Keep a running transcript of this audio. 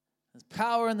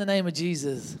Power in the name of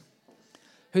Jesus.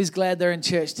 Who's glad they're in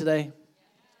church today?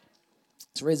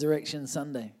 It's Resurrection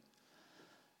Sunday.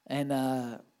 And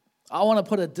I want to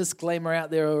put a disclaimer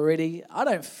out there already. I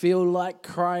don't feel like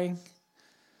crying.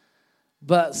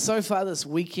 But so far this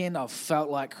weekend, I've felt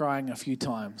like crying a few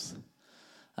times.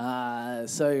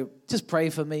 So just pray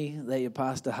for me that your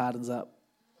pastor hardens up.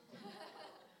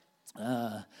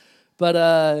 But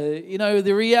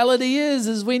the reality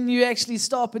is when you actually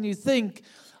stop and you think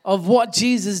of what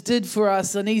Jesus did for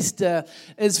us on Easter,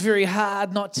 it's very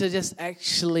hard not to just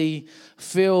actually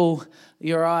feel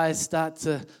your eyes start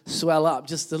to swell up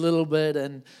just a little bit.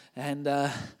 And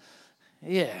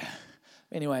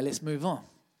Anyway, let's move on.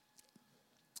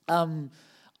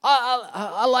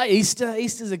 I like Easter.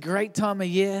 Easter's a great time of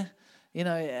year.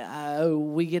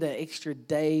 We get an extra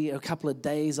day, a couple of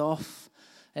days off.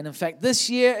 And in fact, this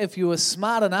year, if you were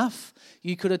smart enough,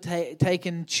 you could have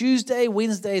taken Tuesday,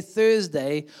 Wednesday,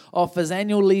 Thursday off as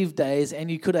annual leave days, and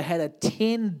you could have had a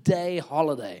 10-day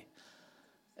holiday.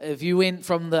 If you went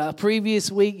from the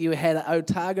previous week, you had an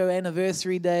Otago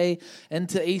anniversary day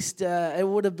into Easter, it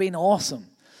would have been awesome.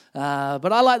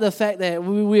 But I like the fact that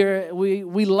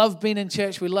we love being in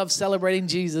church. We love celebrating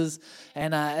Jesus.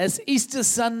 And it's Easter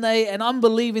Sunday, and I'm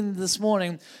believing this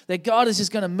morning that God is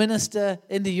just going to minister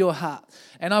into your heart.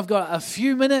 And I've got a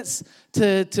few minutes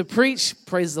to preach,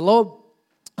 praise the Lord,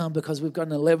 because we've got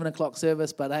an 11 o'clock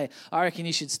service. But hey, I reckon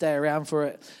you should stay around for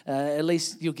it. At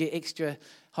least you'll get extra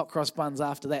hot cross buns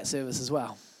after that service as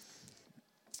well.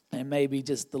 And maybe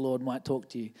just the Lord might talk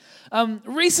to you.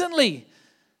 Recently,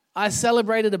 I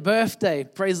celebrated a birthday.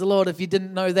 Praise the Lord. If you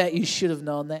didn't know that, you should have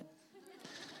known that.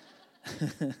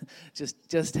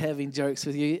 just having jokes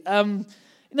with you.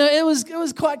 It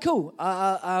was quite cool.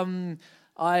 I'm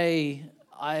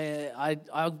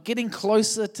getting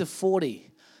closer to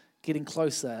 40. Getting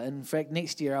closer. In fact,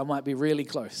 next year I might be really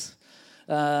close.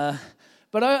 But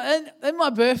in my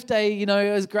birthday,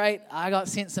 it was great. I got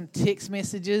sent some text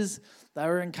messages. They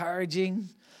were encouraging.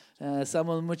 Some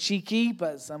of them were cheeky,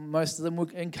 but most of them were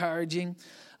encouraging.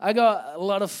 I got a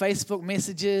lot of Facebook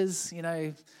messages,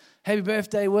 happy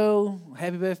birthday, Will,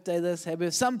 happy birthday this, happy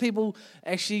birthday. Some people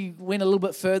actually went a little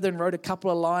bit further and wrote a couple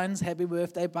of lines, happy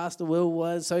birthday, Pastor Will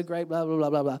was so great, blah, blah,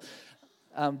 blah, blah,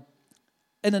 blah.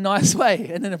 In a nice way,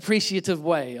 in an appreciative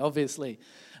way, obviously.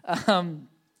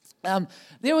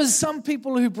 There was some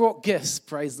people who brought gifts,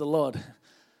 praise the Lord.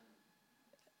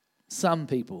 Some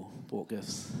people brought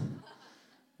gifts.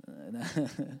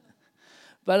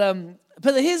 But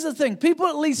here's the thing. People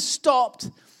at least stopped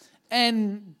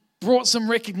and brought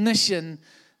some recognition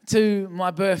to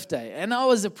my birthday. And I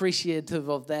was appreciative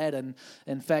of that. And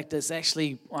in fact,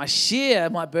 I share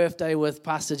my birthday with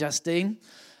Pastor Justine.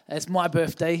 It's my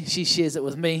birthday. She shares it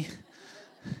with me.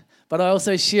 But I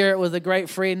also share it with a great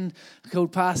friend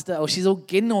called she's all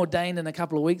getting ordained in a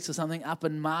couple of weeks or something up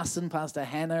in Marston, Pastor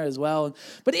Hannah as well.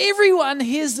 But everyone,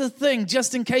 here's the thing,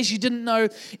 just in case you didn't know,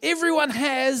 everyone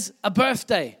has a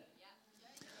birthday.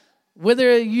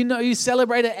 Whether you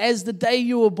celebrate it as the day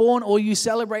you were born or you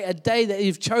celebrate a day that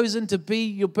you've chosen to be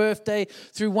your birthday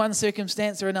through one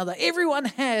circumstance or another. Everyone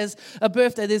has a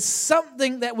birthday. There's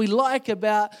something that we like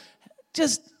about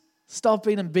just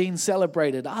stopping and being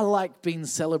celebrated. I like being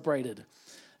celebrated.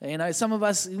 Some of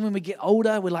us, when we get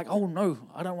older, we're like, oh no,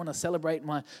 I don't want to celebrate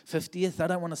my 50th. I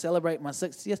don't want to celebrate my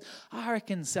 60th. I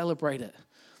reckon celebrate it.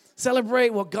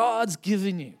 Celebrate what God's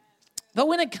given you. But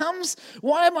when it comes,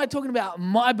 why am I talking about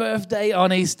my birthday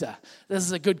on Easter? This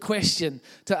is a good question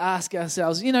to ask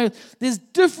ourselves. There's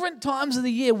different times of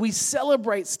the year we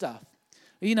celebrate stuff.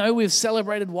 We've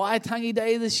celebrated Waitangi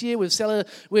Day this year.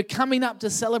 We're coming up to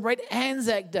celebrate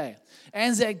Anzac Day.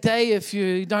 Anzac Day, if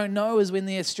you don't know, is when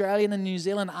the Australian and New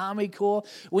Zealand Army Corps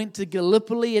went to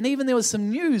Gallipoli. And even there was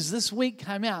some news this week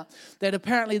came out that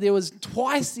apparently there was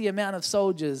twice the amount of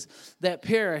soldiers that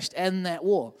perished in that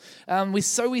war. We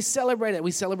celebrate it.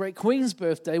 We celebrate Queen's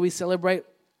birthday. We celebrate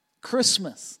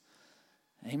Christmas.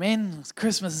 Amen.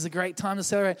 Christmas is a great time to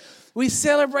celebrate. We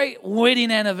celebrate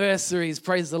wedding anniversaries.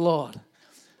 Praise the Lord.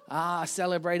 I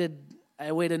celebrated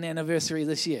a wedding anniversary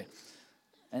this year.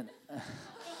 And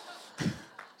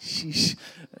sheesh,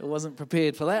 I wasn't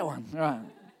prepared for that one. Right.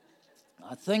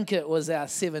 I think it was our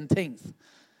 17th.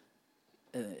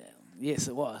 Yes,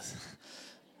 it was.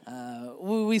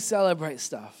 We celebrate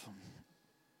stuff.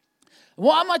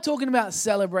 Why am I talking about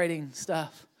celebrating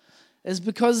stuff? It's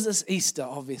because it's Easter,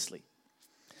 obviously.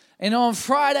 And on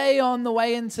Friday, on the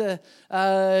way into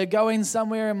going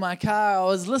somewhere in my car, I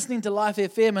was listening to Life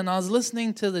FM, and I was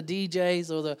listening to the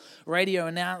DJs or the radio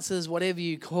announcers, whatever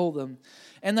you call them.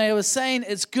 And they were saying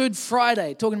it's Good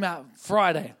Friday, talking about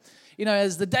Friday.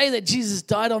 As the day that Jesus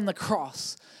died on the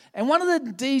cross. And one of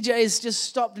the DJs just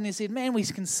stopped and he said, man, we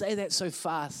can say that so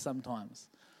fast sometimes.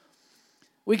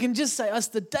 We can just say, it's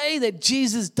the day that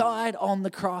Jesus died on the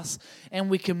cross, and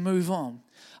we can move on.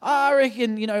 I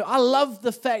reckon, I love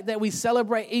the fact that we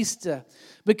celebrate Easter,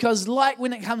 because like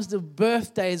when it comes to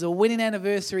birthdays or wedding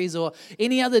anniversaries or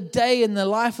any other day in the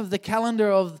life of the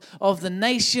calendar of the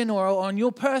nation or on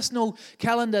your personal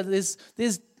calendar,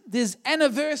 there's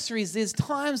anniversaries, there's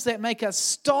times that make us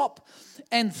stop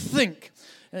and think.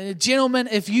 Gentlemen,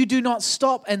 if you do not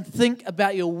stop and think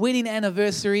about your wedding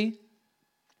anniversary,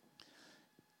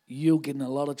 you'll get in a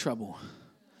lot of trouble.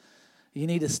 You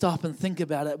need to stop and think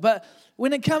about it. But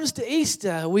when it comes to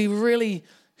Easter, we really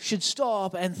should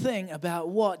stop and think about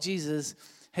what Jesus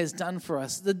has done for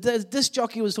us. This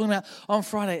jockey was talking about on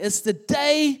Friday, it's the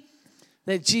day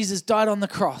that Jesus died on the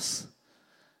cross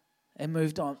and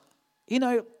moved on.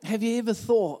 Have you ever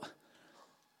thought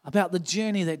about the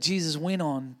journey that Jesus went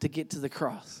on to get to the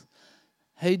cross?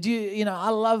 Hey, I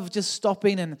love just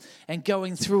stopping and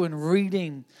going through and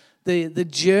reading the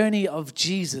journey of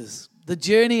Jesus, the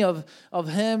journey of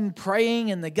him praying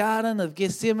in the Garden of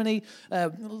Gethsemane,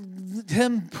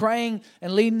 him praying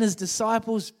and leading his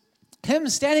disciples, him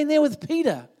standing there with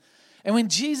Peter. And when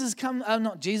Judas comes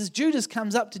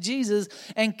up to Jesus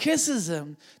and kisses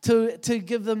him to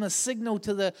give them a signal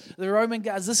to the Roman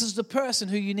guards, this is the person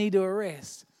who you need to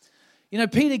arrest.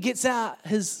 Peter gets out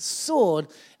his sword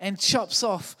and chops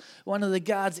off one of the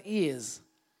guard's ears.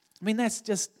 I mean, that's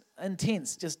just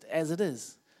intense, just as it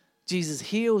is. Jesus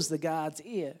heals the guard's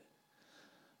ear.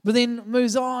 But then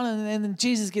moves on, and then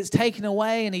Jesus gets taken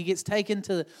away, and he gets taken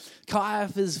to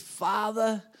Caiaphas'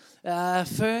 father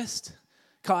first.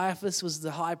 Caiaphas was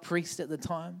the high priest at the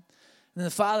time. And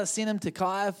the father sent him to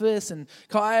Caiaphas, and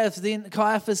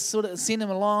Caiaphas sort of sent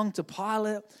him along to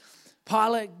Pilate.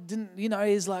 Pilate didn't,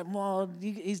 he's like, well,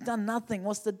 he's done nothing.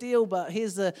 What's the deal? But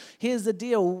here's the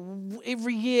deal.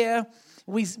 Every year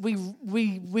we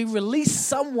release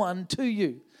someone to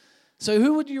you. So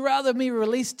who would you rather me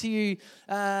release to you,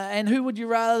 and who would you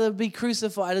rather be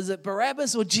crucified? Is it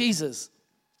Barabbas or Jesus?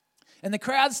 And the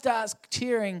crowd starts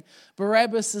cheering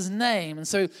Barabbas' name. And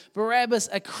so Barabbas,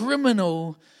 a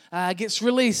criminal, gets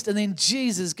released, and then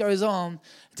Jesus goes on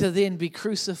to then be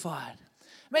crucified.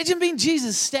 Imagine being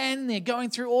Jesus standing there going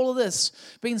through all of this,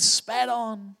 being spat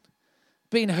on,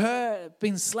 being hurt,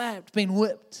 being slapped, being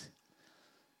whipped.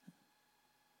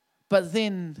 But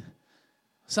then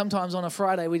sometimes on a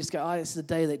Friday we just go, it's the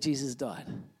day that Jesus died.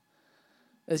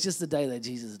 It's just the day that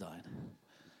Jesus died.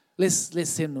 Let's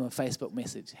send them a Facebook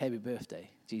message. Happy birthday,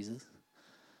 Jesus.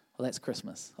 Well, that's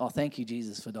Christmas. Oh, thank you,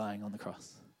 Jesus, for dying on the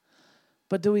cross.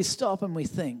 But do we stop and we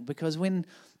think? Because when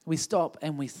we stop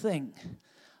and we think,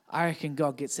 I reckon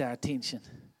God gets our attention.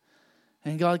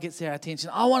 And God gets our attention.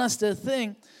 I want us to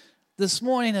think this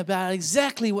morning about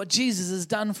exactly what Jesus has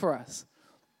done for us.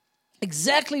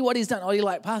 Exactly what he's done. Oh, you're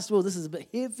like, Pastor Will, this is a bit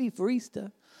heavy for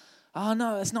Easter. Oh,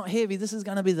 no, it's not heavy. This is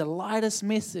going to be the lightest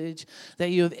message that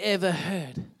you have ever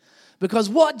heard. Because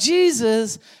what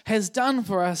Jesus has done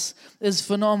for us is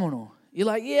phenomenal. You're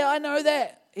like, yeah, I know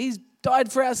that. He's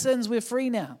died for our sins. We're free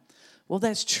now. Well,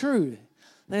 that's true.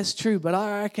 That's true. But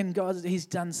I reckon he's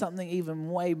done something even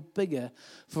way bigger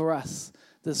for us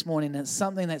this morning. It's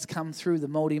something that's come through the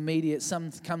multimedia. It's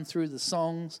something come through the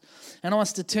songs. And I want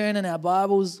us to turn in our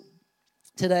Bibles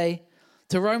today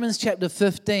to Romans chapter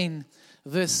 15,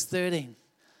 verse 13.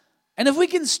 And if we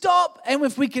can stop and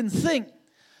if we can think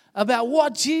about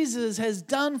what Jesus has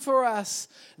done for us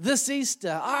this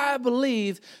Easter, I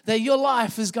believe that your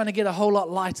life is going to get a whole lot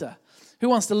lighter. Who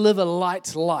wants to live a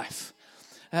light life?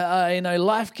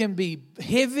 Life can be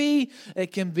heavy.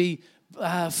 It can be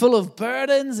full of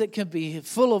burdens. It can be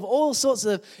full of all sorts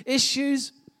of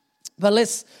issues. But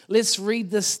let's read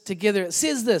this together. It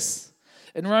says this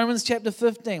in Romans chapter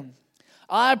 15.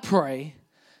 I pray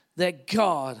that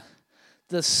God,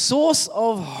 the source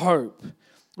of hope,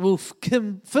 will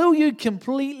fill you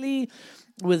completely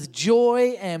with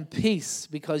joy and peace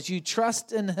because you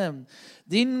trust in Him.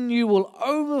 Then you will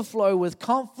overflow with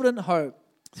confident hope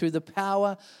through the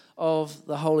power of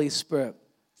the Holy Spirit.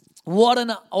 What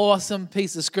an awesome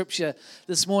piece of scripture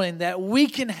this morning that we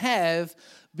can have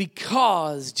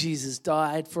because Jesus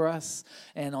died for us,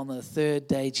 and on the third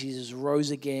day Jesus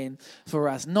rose again for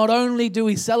us. Not only do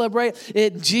we celebrate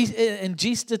in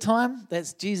Easter time,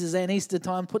 that's Jesus and Easter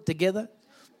time put together,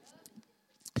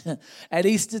 at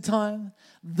Easter time,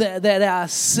 that our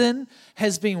sin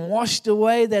has been washed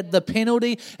away, that the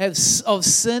penalty of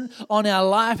sin on our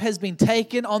life has been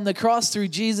taken on the cross through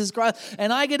Jesus Christ.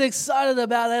 And I get excited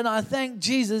about it, and I thank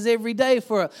Jesus every day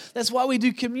for it. That's why we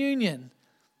do communion,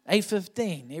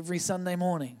 8:15 every Sunday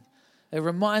morning. It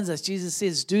reminds us, Jesus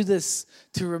says, do this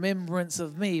to remembrance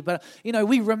of me. But,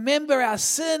 we remember our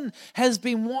sin has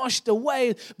been washed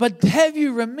away. But have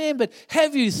you remembered,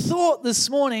 have you thought this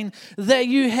morning that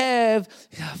you have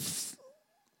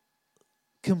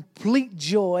complete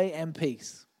joy and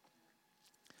peace?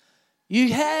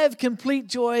 You have complete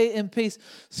joy and peace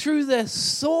through the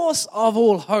source of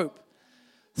all hope,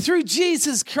 through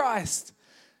Jesus Christ.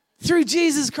 Through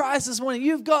Jesus Christ this morning,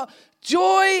 you've got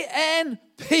joy and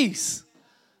peace.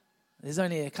 There's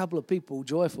only a couple of people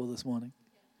joyful this morning.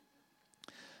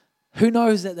 Who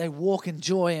knows that they walk in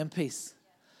joy and peace?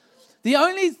 The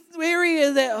only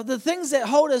area the things that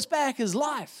hold us back is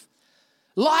life.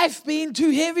 Life being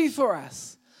too heavy for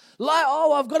us. Like,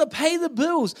 I've got to pay the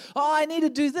bills. I need to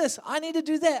do this. I need to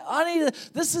do that.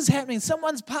 This is happening.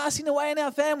 Someone's passing away in our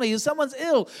family, or someone's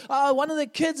ill. One of the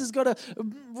kids has got a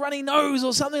runny nose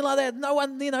or something like that. No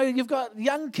one, you've got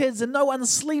young kids and no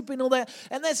one's sleeping, all that.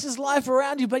 And that's just life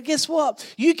around you. But guess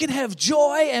what? You can have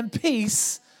joy and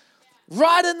peace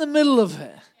right in the middle of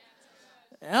it.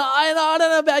 And I don't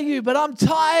know about you, but I'm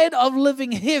tired of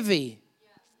living heavy.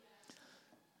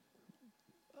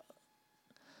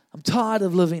 I'm tired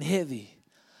of living heavy.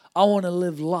 I want to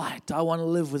live light. I want to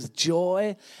live with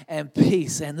joy and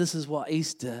peace. And this is what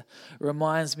Easter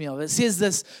reminds me of. It says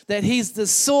this, that He's the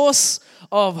source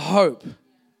of hope.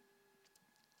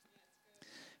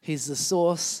 He's the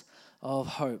source of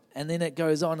hope. And then it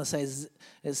goes on and says,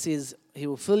 He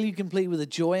will fill you complete with a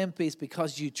joy and peace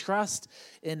because you trust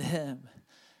in Him.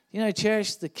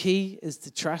 Church, the key is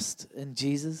to trust in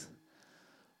Jesus.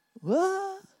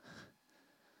 What?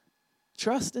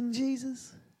 Trust in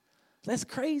Jesus? That's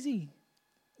crazy.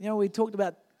 We talked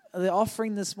about the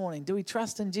offering this morning. Do we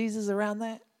trust in Jesus around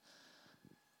that?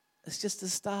 It's just a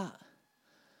start.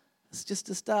 It's just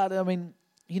a start. I mean,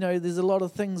 there's a lot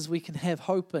of things we can have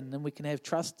hope in and we can have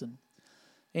trust in.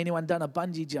 Anyone done a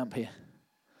bungee jump here?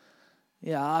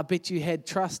 Yeah, I bet you had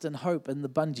trust and hope in the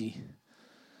bungee.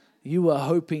 You were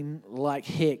hoping like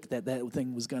heck that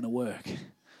thing was going to work.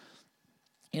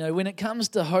 When it comes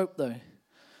to hope, though,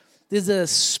 there's a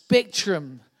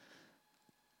spectrum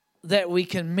that we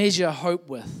can measure hope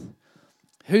with.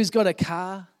 Who's got a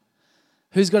car?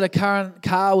 Who's got a current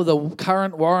car with a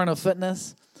current warrant of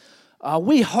fitness?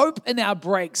 We hope in our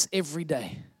brakes every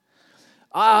day.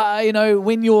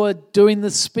 When you're doing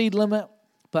the speed limit,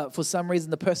 but for some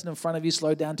reason the person in front of you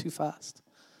slowed down too fast,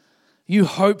 you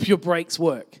hope your brakes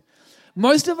work.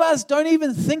 Most of us don't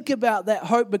even think about that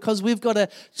hope because we've got to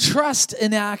trust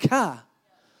in our car.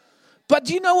 But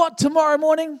do you know what? Tomorrow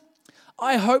morning,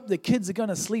 I hope the kids are going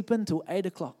to sleep until 8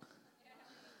 o'clock.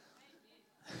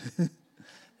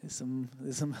 There's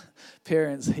some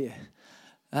parents here.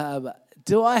 But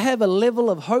do I have a level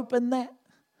of hope in that?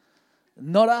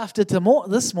 Not after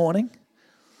this morning.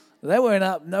 They weren't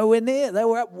up nowhere near. They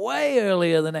were up way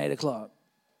earlier than 8 o'clock.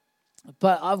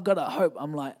 But I've got a hope.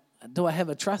 I'm like, do I have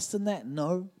a trust in that?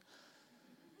 No.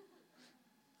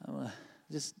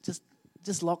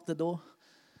 Just lock the door.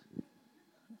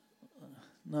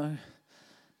 No.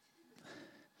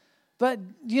 But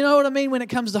you know what I mean when it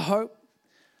comes to hope?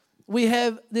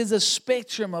 There's a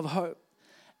spectrum of hope.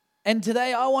 And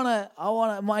today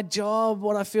my job,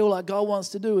 what I feel like God wants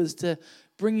to do is to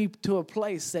bring you to a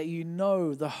place that you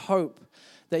know the hope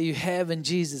that you have in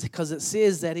Jesus, because it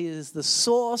says that He is the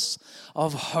source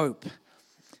of hope.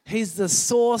 He's the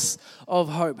source of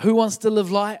hope. Who wants to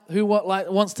live light? Who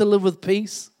wants to live with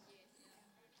peace?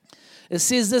 It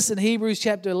says this in Hebrews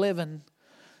chapter 11.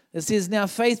 It says, now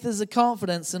faith is a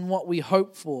confidence in what we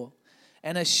hope for,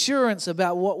 an assurance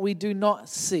about what we do not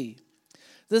see.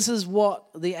 This is what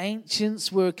the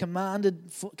ancients were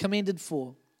commended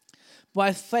for.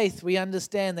 By faith, we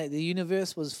understand that the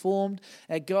universe was formed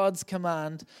at God's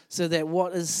command, so that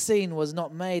what is seen was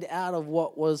not made out of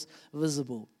what was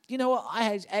visible. You know what?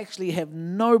 I actually have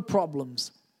no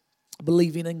problems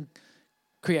believing in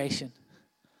creation.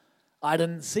 I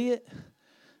didn't see it,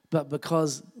 but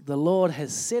because the Lord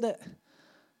has said it,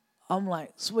 I'm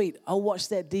like, sweet, I'll watch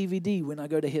that DVD when I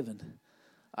go to heaven.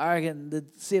 I reckon the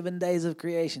 7 days of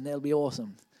creation, that'll be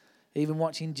awesome. Even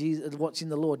watching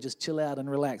the Lord just chill out and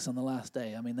relax on the last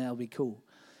day. I mean, that'll be cool.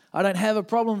 I don't have a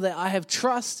problem with that. I have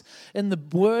trust in the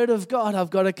Word of God. I've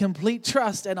got a complete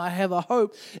trust, and I have a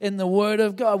hope in the Word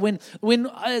of God. When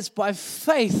it's by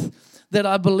faith that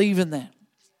I believe in that.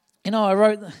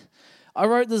 I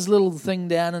wrote this little thing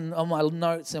down on my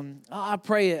notes, and I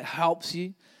pray it helps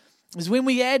you. Is when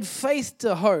we add faith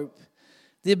to hope,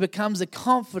 there becomes a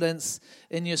confidence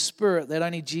in your spirit that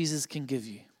only Jesus can give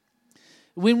you.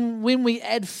 When we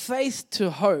add faith to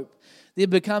hope, there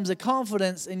becomes a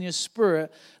confidence in your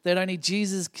spirit that only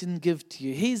Jesus can give to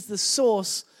you. He's the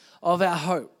source of our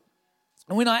hope.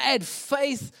 And when I add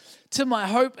faith to my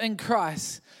hope in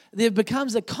Christ, there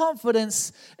becomes a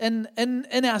confidence in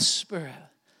our spirit.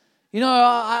 You know,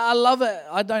 I love it.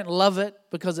 I don't love it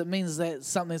because it means that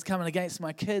something's coming against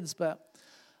my kids, but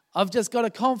I've just got a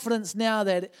confidence now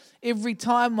that every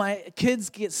time my kids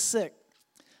get sick,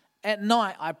 at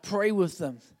night I pray with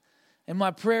them. And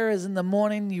my prayer is in the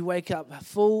morning you wake up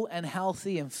full and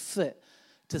healthy and fit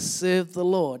to serve the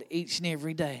Lord each and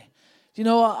every day. You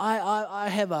know, I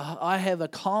have a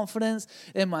confidence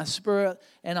in my spirit,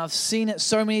 and I've seen it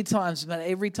so many times. But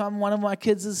every time one of my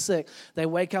kids is sick, they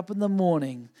wake up in the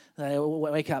morning, they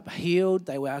wake up healed,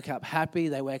 they wake up happy,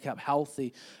 they wake up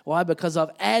healthy. Why? Because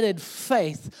I've added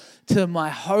faith to my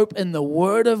hope in the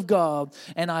Word of God,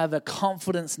 and I have a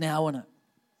confidence now in it.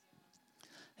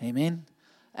 Amen.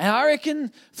 And I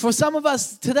reckon for some of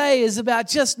us today is about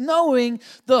just knowing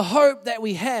the hope that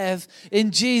we have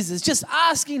in Jesus. Just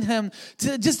asking Him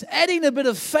to, just adding a bit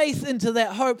of faith into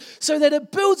that hope so that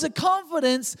it builds a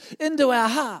confidence into our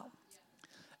heart.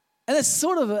 And it's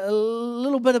sort of a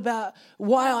little bit about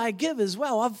why I give as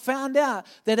well. I've found out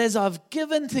that as I've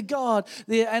given to God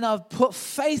and I've put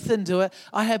faith into it,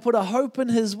 I have put a hope in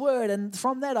His Word. And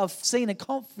from that, I've seen a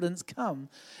confidence come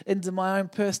into my own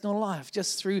personal life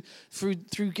just through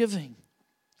giving.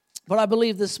 But I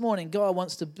believe this morning, God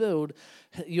wants to build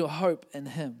your hope in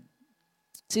Him.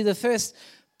 See, the first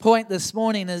point this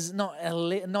morning is not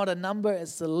a number,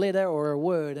 it's a letter or a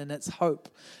word, and it's hope.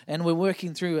 And we're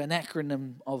working through an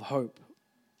acronym of hope.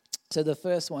 So the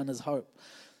first one is hope.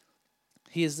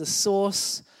 He is the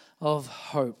source of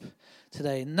hope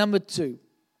today. Number 2,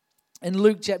 in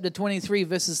Luke chapter 23,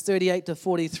 verses 38 to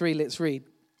 43, let's read.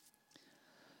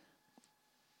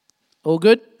 All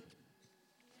good?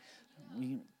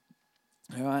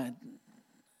 All right.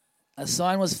 A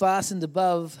sign was fastened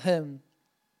above him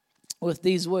with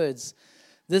these words,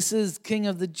 "This is King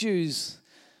of the Jews."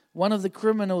 One of the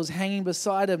criminals hanging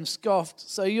beside him scoffed,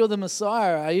 "So you're the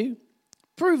Messiah, are you?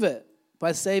 Prove it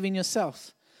by saving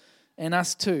yourself and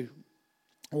us too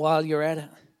while you're at it."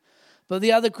 But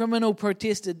the other criminal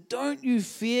protested, "Don't you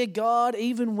fear God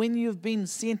even when you've been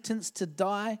sentenced to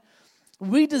die?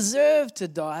 We deserve to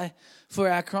die for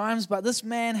our crimes, but this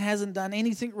man hasn't done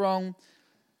anything wrong."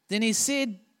 Then he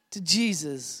said to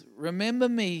Jesus, "Remember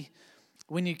me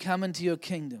when you come into your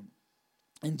kingdom."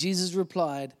 And Jesus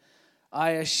replied, "I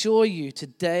assure you,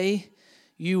 today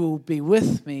you will be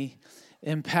with me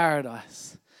in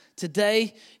paradise."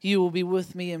 Today you will be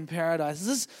with me in paradise.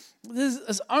 This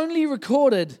is only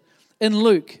recorded in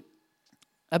Luke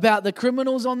about the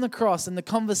criminals on the cross and the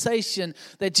conversation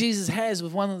that Jesus has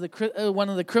with one of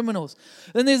the criminals.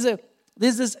 And there's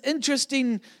this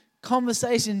interesting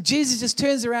conversation. Jesus just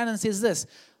turns around and says this,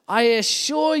 "I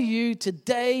assure you,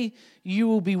 today you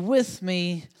will be with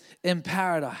me in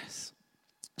paradise."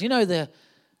 Do you know the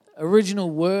original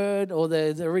word or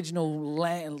the original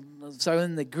so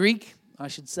in the Greek, I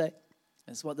should say,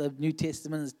 that's what the New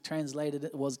Testament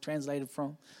was translated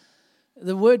from.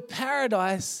 The word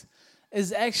paradise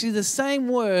is actually the same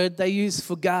word they use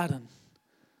for garden.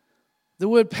 The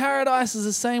word paradise is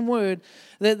the same word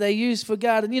that they use for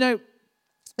garden. You know,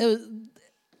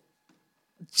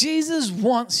 Jesus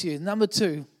wants you, number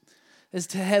 2, is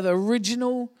to have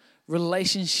original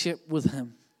relationship with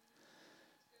Him.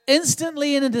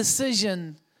 Instantly in a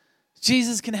decision,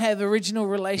 Jesus can have original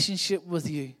relationship with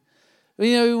you.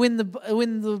 You know, when the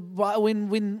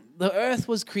earth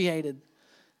was created,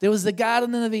 there was the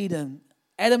Garden of Eden.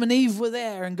 Adam and Eve were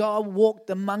there, and God walked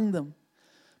among them.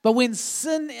 But when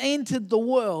sin entered the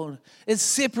world, it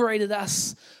separated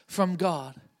us from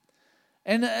God.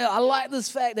 And I like this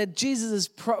fact that Jesus is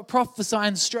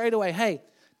prophesying straight away, hey,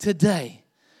 today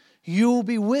you'll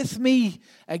be with me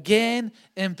again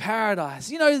in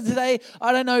paradise. You know, today,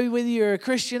 I don't know whether you're a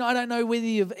Christian, I don't know whether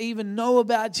you even know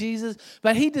about Jesus,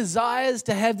 but He desires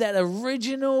to have that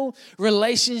original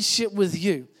relationship with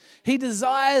you. He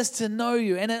desires to know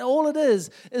you, and all it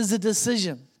is a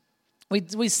decision.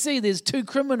 We see there's 2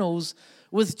 criminals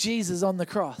with Jesus on the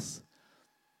cross.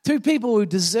 2 people who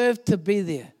deserved to be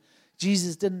there.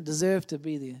 Jesus didn't deserve to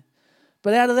be there.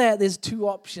 But out of that, there's 2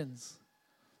 options.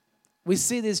 We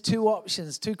see there's 2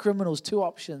 options, 2 criminals, 2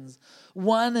 options.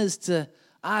 One is to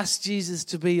ask Jesus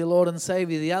to be your Lord and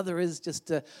Savior. The other is just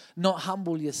to not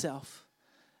humble yourself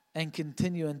and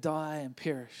continue and die and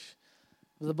perish.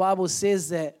 The Bible says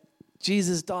that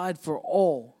Jesus died for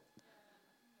all.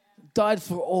 Died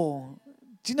for all.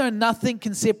 Do you know nothing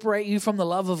can separate you from the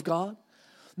love of God?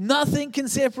 Nothing can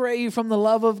separate you from the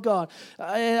love of God.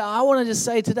 I want to just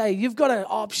say today, you've got an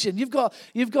option. You've got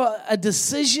a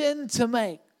decision to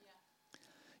make.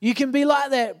 You can be like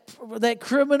that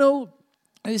criminal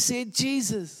who said,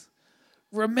 Jesus,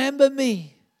 remember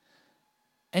me.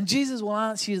 And Jesus will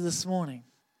answer you this morning.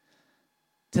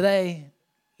 Today,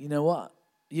 you know what?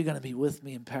 You're going to be with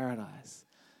me in paradise.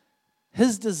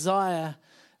 His desire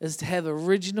is to have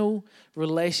original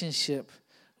relationship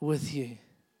with you.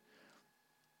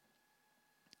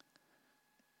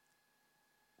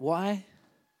 Why?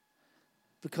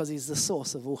 Because he's the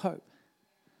source of all hope.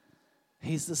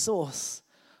 He's the source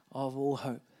of all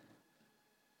hope.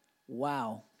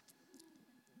 Wow.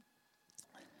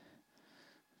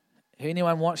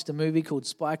 Anyone watched a movie called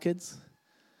Spy Kids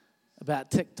about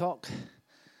TikTok?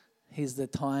 He's the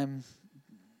time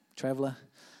traveler.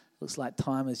 Looks like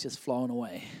time has just flown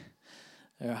away.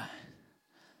 All right.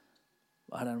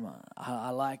 I don't know. I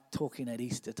like talking at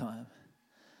Easter time.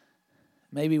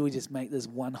 Maybe we just make this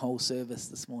one whole service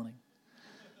this morning.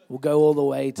 We'll go all the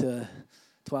way to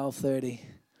 12:30.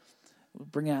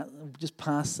 We'll just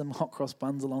pass some hot cross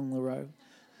buns along the road.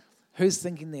 Who's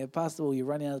thinking there, Pastor, well, you're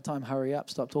running out of time, hurry up,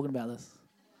 stop talking about this.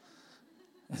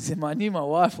 I said, I knew my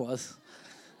wife was.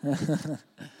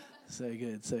 So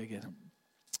good, so good.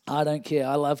 I don't care.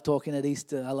 I love talking at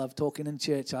Easter. I love talking in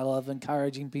church. I love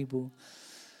encouraging people.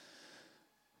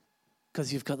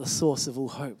 Because you've got the source of all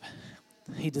hope.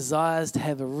 He desires to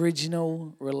have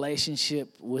original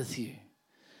relationship with you.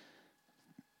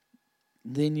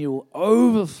 Then you will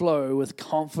overflow with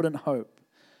confident hope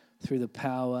through the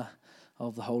power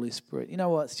of the Holy Spirit. You know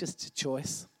what? It's just a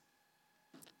choice.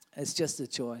 It's just a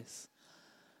choice.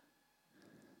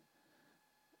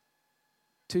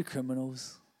 Two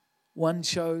criminals. One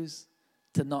chose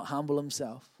to not humble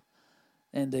himself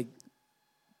and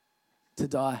to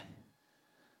die.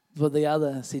 But the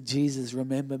other said, Jesus,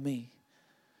 remember me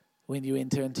when you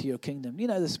enter into your kingdom. You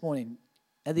know, this morning,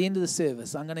 at the end of the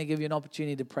service, I'm going to give you an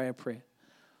opportunity to pray a prayer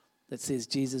that says,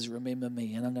 Jesus, remember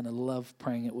me. And I'm going to love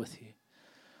praying it with you.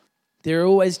 There are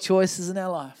always choices in our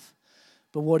life.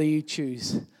 But what do you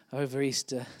choose over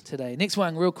Easter today? Next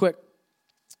one, real quick,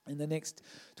 in the next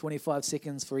 25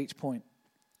 seconds for each point.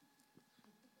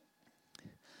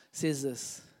 Says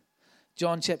this,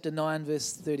 John chapter 9,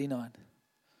 verse 39.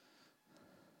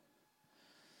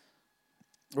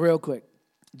 Real quick.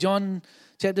 John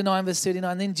chapter 9, verse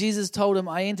 39. Then Jesus told him,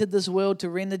 I entered this world to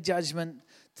render judgment,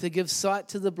 to give sight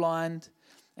to the blind,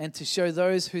 and to show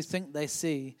those who think they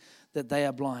see that they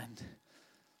are blind.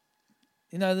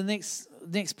 You know, the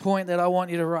next point that I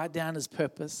want you to write down is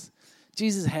purpose.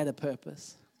 Jesus had a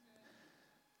purpose.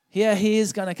 Here he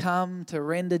is going to come to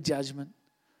render judgment.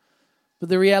 But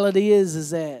the reality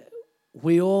is that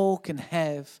we all can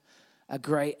have a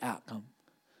great outcome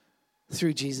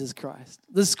through Jesus Christ.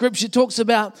 The scripture talks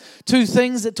about two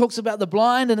things. It talks about the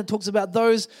blind and it talks about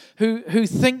those who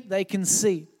think they can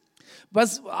see.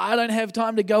 But I don't have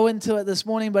time to go into it this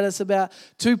morning, but it's about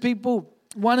two people.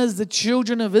 One is the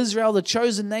children of Israel, the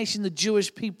chosen nation, the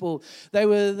Jewish people. They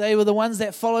were the ones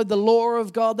that followed the law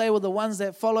of God. They were the ones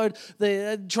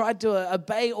that tried to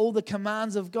obey all the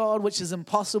commands of God, which is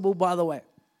impossible, by the way.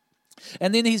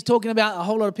 And then he's talking about a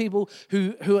whole lot of people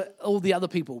who are all the other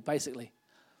people, basically.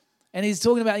 And he's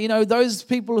talking about, those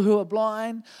people who are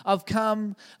blind, I've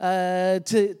come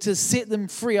to set them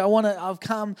free. I've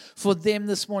come for them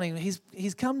this morning.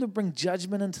 He's come to bring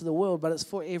judgment into the world, but it's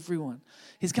for everyone.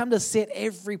 He's come to set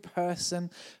every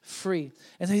person free.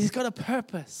 And so he's got a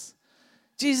purpose.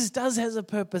 Jesus does have a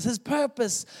purpose. His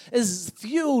purpose is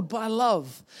fueled by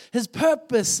love. His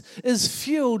purpose is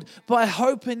fueled by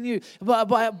hope in you,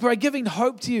 by giving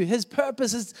hope to you. His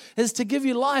purpose is to give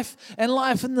you life and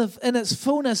life in its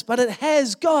fullness, but it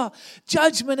has got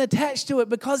judgment attached to it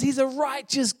because he's a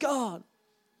righteous God.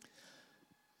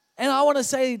 And I want to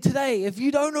say today, if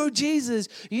you don't know Jesus,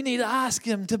 you need to ask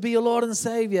him to be your Lord and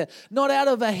Savior. Not out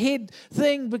of a head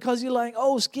thing because you're like,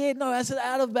 scared. No, that's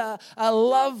out of a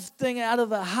love thing, out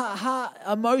of a heart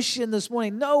emotion this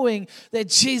morning, knowing that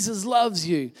Jesus loves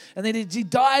you. And that he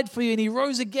died for you and he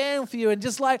rose again for you. And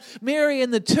just like Mary in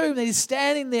the tomb, he's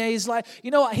standing there. He's like, you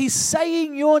know what? He's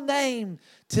saying your name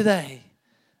today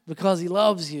because he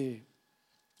loves you.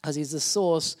 Because he's the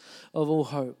source of all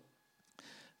hope.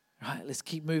 Right, let's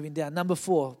keep moving down. Number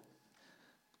 4.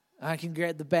 I can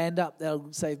grab the band up.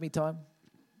 That'll save me time.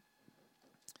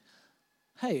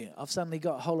 Hey, I've suddenly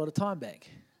got a whole lot of time back.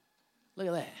 Look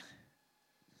at that.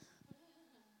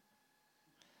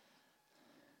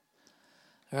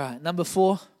 All right, number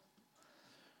 4.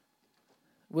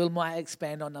 Will might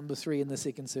expand on number 3 in the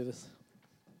second service.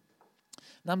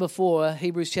 Number 4,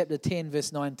 Hebrews chapter 10,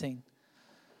 verse 19.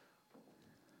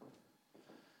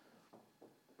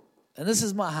 And this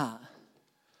is my heart.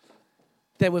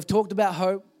 That we've talked about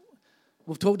hope.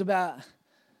 We've talked about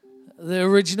the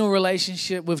original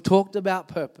relationship. We've talked about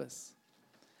purpose.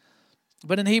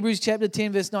 But in Hebrews chapter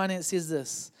 10, verse 9, it says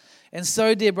this, "And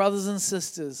so, dear brothers and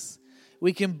sisters,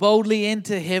 we can boldly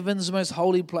enter heaven's most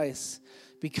holy place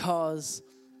because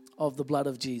of the blood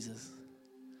of Jesus."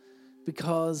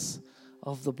 Because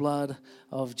of the blood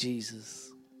of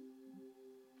Jesus.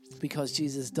 Because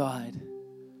Jesus died.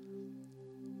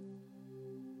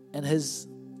 And his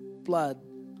blood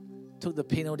took the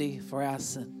penalty for our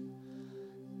sin.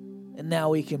 And now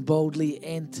we can boldly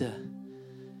enter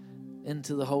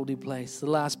into the holy place. The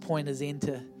last point is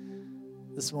enter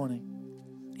this morning.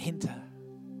 Enter.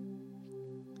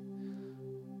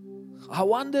 I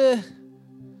wonder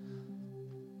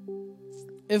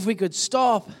if we could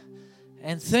stop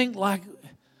and think like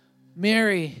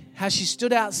Mary, how she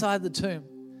stood outside the tomb.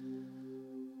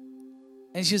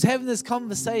 And she was having this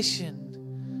conversation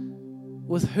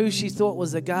with who she thought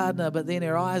was the gardener, but then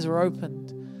her eyes were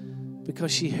opened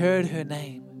because she heard her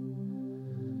name.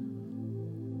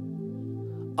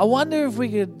 I wonder if we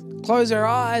could close our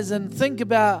eyes and think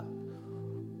about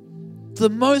the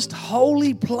most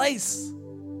holy place.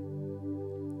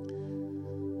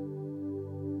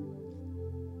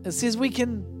 It says we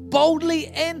can boldly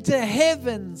enter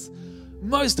heaven's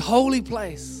most holy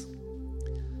place.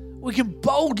 We can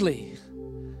boldly.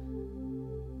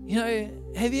 You know,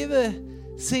 have you ever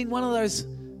seen one of those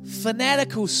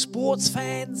fanatical sports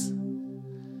fans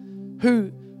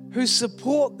who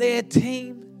support their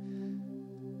team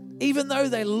even though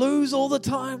they lose all the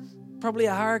time? Probably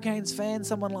a Hurricanes fan,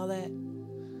 someone like that.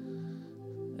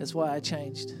 That's why I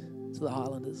changed to the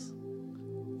Highlanders.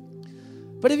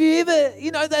 But have you ever,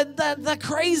 you know, they're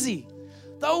crazy.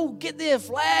 They'll get their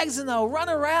flags and they'll run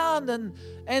around and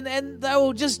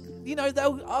they'll just, you know,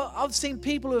 I've seen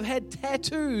people who've had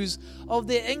tattoos of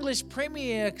their English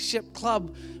Premiership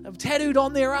club tattooed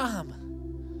on their arm.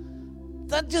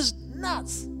 They're just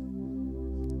nuts,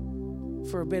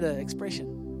 for a better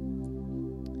expression.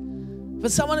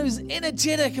 But someone who's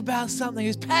energetic about something,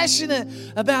 who's passionate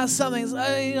about something,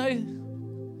 you know,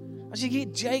 I should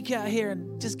get Jake out here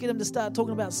and just get him to start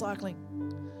talking about cycling.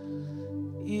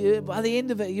 By the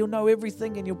end of it, you'll know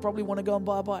everything and you'll probably want to go and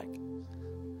buy a bike.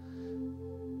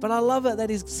 But I love it that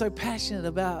he's so passionate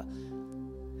about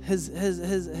his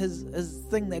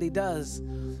thing that he does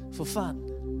for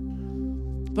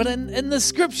fun. But in the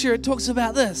scripture, it talks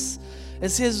about this. It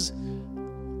says,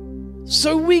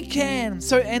 so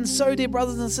dear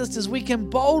brothers and sisters, we can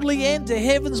boldly enter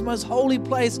heaven's most holy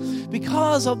place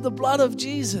because of the blood of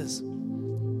Jesus.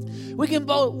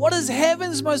 What does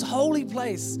heaven's most holy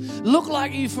place look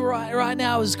like you for right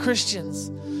now as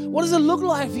Christians? What does it look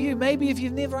like for you? Maybe if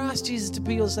you've never asked Jesus to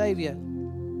be your Savior.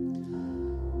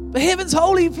 But heaven's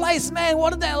holy place, man, what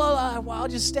did that look like? Well, I'll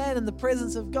just stand in the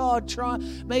presence of God.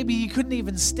 Maybe you couldn't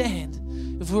even stand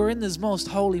if we were in this most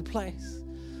holy place.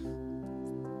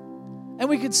 And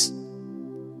we could just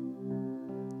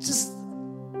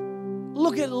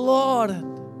look at the Lord,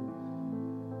 and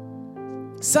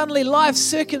suddenly life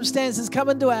circumstances come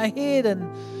into our head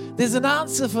and there's an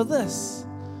answer for this.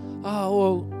 Oh,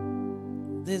 well,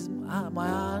 there's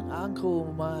my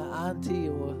uncle, my auntie,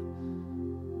 or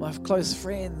my close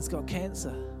friend's got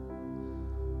cancer.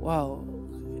 Well,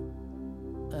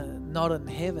 not in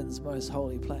heaven's most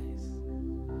holy place.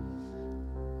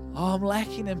 Oh, I'm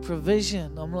lacking in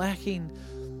provision. I'm lacking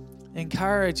in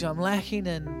courage. I'm lacking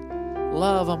in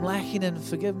love. I'm lacking in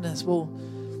forgiveness. Well,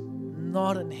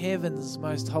 not in heaven's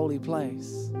most holy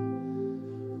place.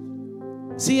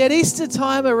 See, at Easter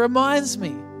time, it reminds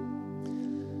me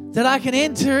that I can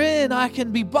enter in, I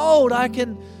can be bold, I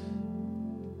can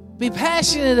be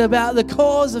passionate about the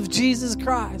cause of Jesus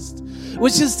Christ,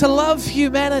 which is to love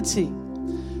humanity,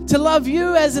 to love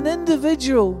you as an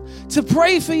individual, to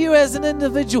pray for you as an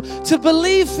individual, to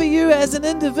believe for you as an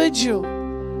individual,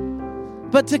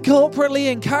 but to corporately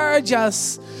encourage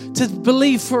us to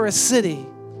believe for a city.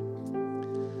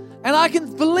 And I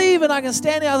can believe and I can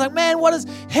stand there. I was like, man, what does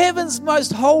heaven's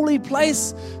most holy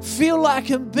place feel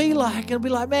like and be like? And be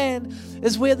like, man,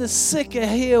 it's where the sick are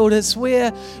healed. It's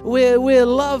where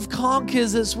love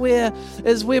conquers. It's where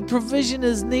provision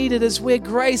is needed. It's where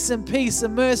grace and peace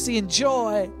and mercy and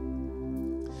joy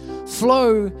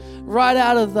flow right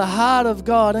out of the heart of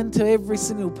God into every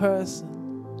single person.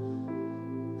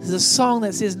 There's a song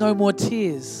that says, no more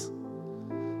tears.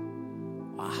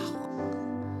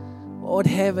 What would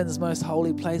heaven's most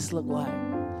holy place look like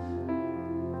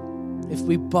if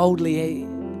we boldly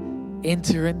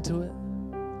enter into it?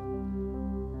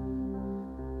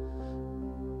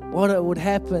 What would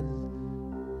happen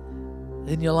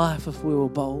in your life if we were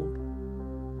bold?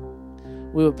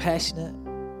 We were passionate.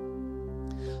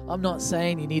 I'm not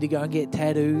saying you need to go and get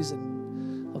tattoos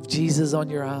of Jesus on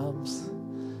your arms.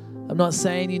 I'm not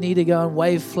saying you need to go and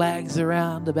wave flags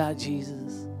around about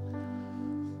Jesus.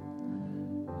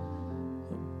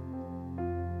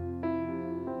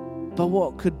 But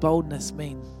what could boldness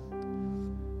mean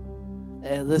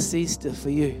this Easter for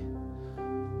you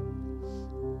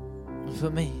and for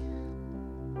me?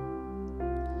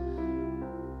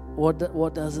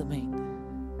 What does it mean?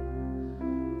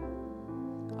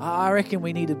 I reckon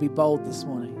we need to be bold this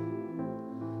morning.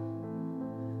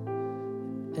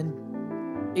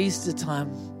 And Easter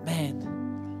time,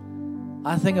 man,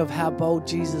 I think of how bold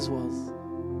Jesus was.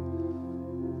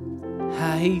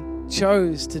 How he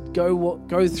chose to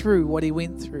go through what he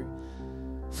went through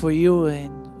for you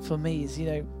and for me.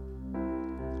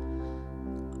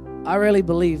 I really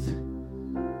believe,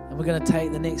 and we're going to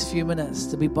take the next few minutes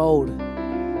to be bold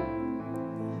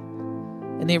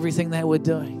in everything that we're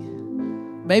doing.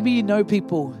 Maybe you know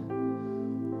people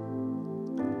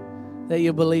that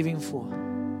you're believing for.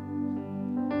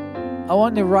 I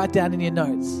want you to write down in your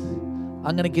notes.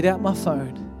 I'm going to get out my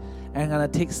phone and I'm going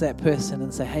to text that person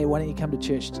and say, hey, why don't you come to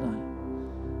church tonight?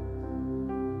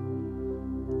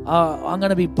 I'm going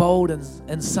to be bold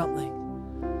in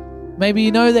something. Maybe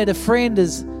you know that a friend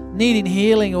is needing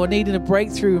healing or needing a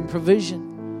breakthrough and provision.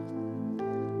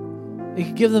 You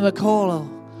can give them a call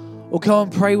or go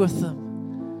and pray with them.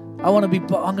 I'm going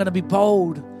to be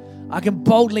bold. I can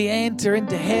boldly enter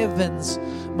into heaven's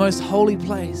most holy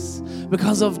place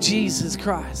because of Jesus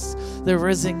Christ, the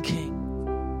risen King.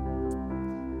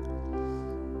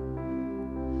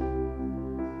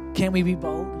 Can we be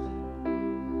bold?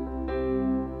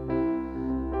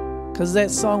 Because that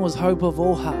song was Hope of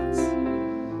All Hearts.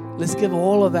 Let's give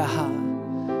all of our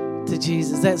heart to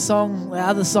Jesus. That song, the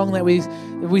other song that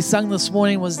we sung this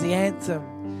morning was the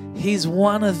anthem. He's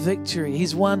won a victory.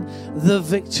 He's won the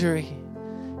victory.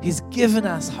 He's given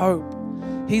us hope.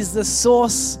 He's the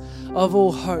source of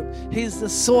all hope. He's the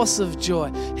source of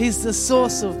joy. He's the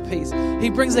source of peace. He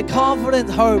brings a confident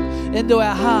hope into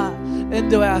our heart,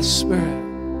 into our spirit.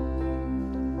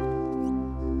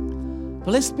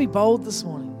 But let's be bold this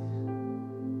morning.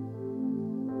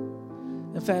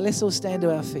 In fact, let's all stand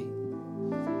to our feet.